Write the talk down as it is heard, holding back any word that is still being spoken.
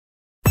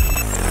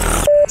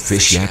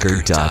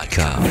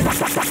Fishyaker.com,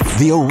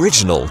 the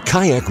original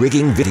kayak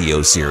rigging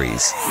video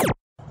series.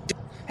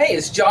 Hey,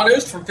 it's John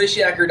Oast from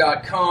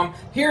Fishyaker.com.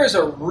 Here's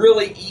a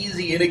really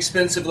easy,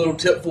 inexpensive little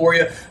tip for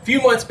you. A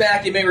few months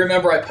back, you may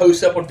remember I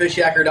posted up on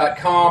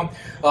Fishyaker.com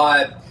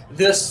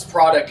this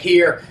product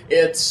here.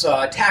 It's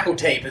tackle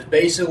tape. It's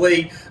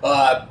basically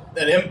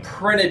an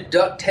imprinted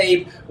duct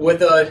tape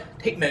with a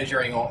tape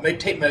measure on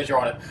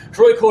it. It's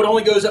really cool. It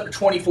only goes up to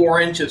 24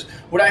 inches.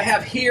 What I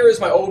have here is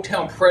my Old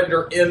Town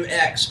Predator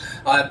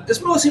MX.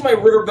 It's mostly my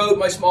riverboat,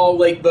 my small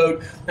lake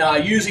boat.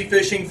 Usually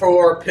fishing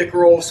for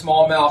pickerel,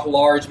 smallmouth,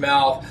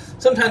 largemouth,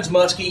 sometimes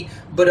muskie,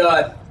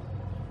 but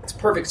it's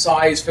perfect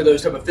size for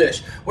those type of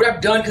fish. What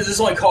I've done, because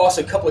this only costs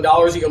a couple of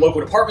dollars at your local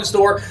department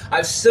store,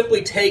 I've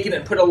simply taken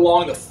and put it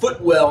along the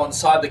footwell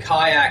inside the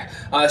kayak.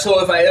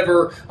 So if I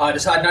ever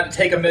decide not to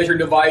take a measuring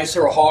device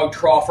or a hog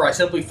trough, or I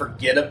simply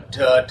forget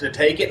to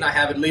take it and I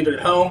have it leave it at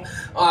home,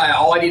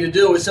 all I need to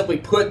do is simply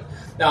put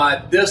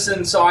this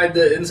inside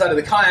of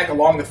the kayak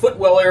along the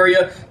footwell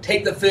area,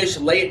 take the fish,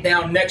 lay it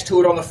down next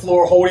to it on the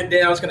floor, hold it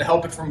down. It's going to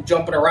help it from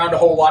jumping around a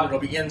whole lot. It'll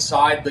be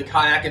inside the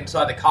kayak,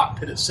 inside the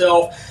cockpit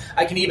itself.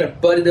 I can even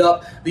butt it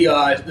up,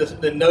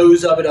 the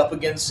nose of it up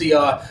against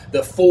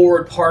the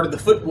forward part of the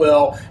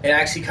footwell, and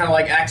actually kind of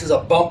like acts as a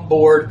bump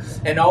board.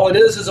 And all it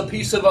is a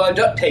piece of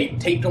duct tape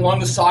taped along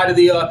the side of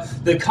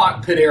the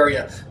cockpit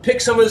area.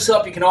 Pick some of this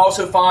up. You can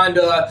also find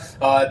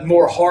a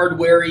more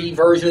hardware-y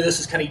version of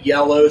this. Is kind of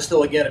yellow,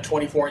 still again a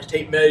 24-inch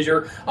tape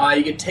measure.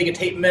 You can take a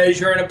tape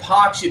measure and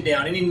epoxy it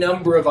down. Any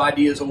number of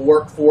ideas will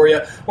work for you.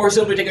 Or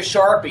simply take a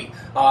Sharpie,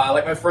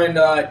 like my friend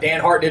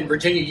Dan Hart did in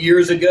Virginia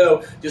years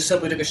ago. Just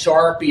simply took a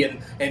Sharpie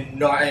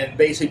and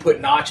basically put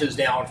notches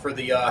down for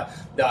the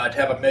to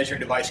have a measuring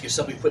device. You can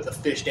simply put the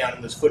fish down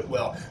in this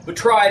footwell. But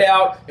try it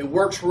out. It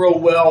works real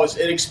well. It's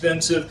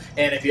inexpensive,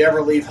 and if you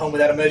ever leave home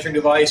without a measuring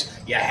device,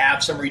 you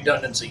have some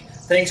redundancy.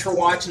 Thanks for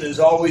watching. As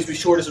always, be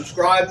sure to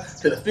subscribe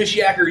to the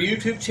Fishyaker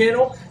YouTube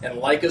channel and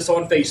like us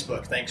on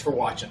Facebook. Thanks for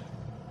watching.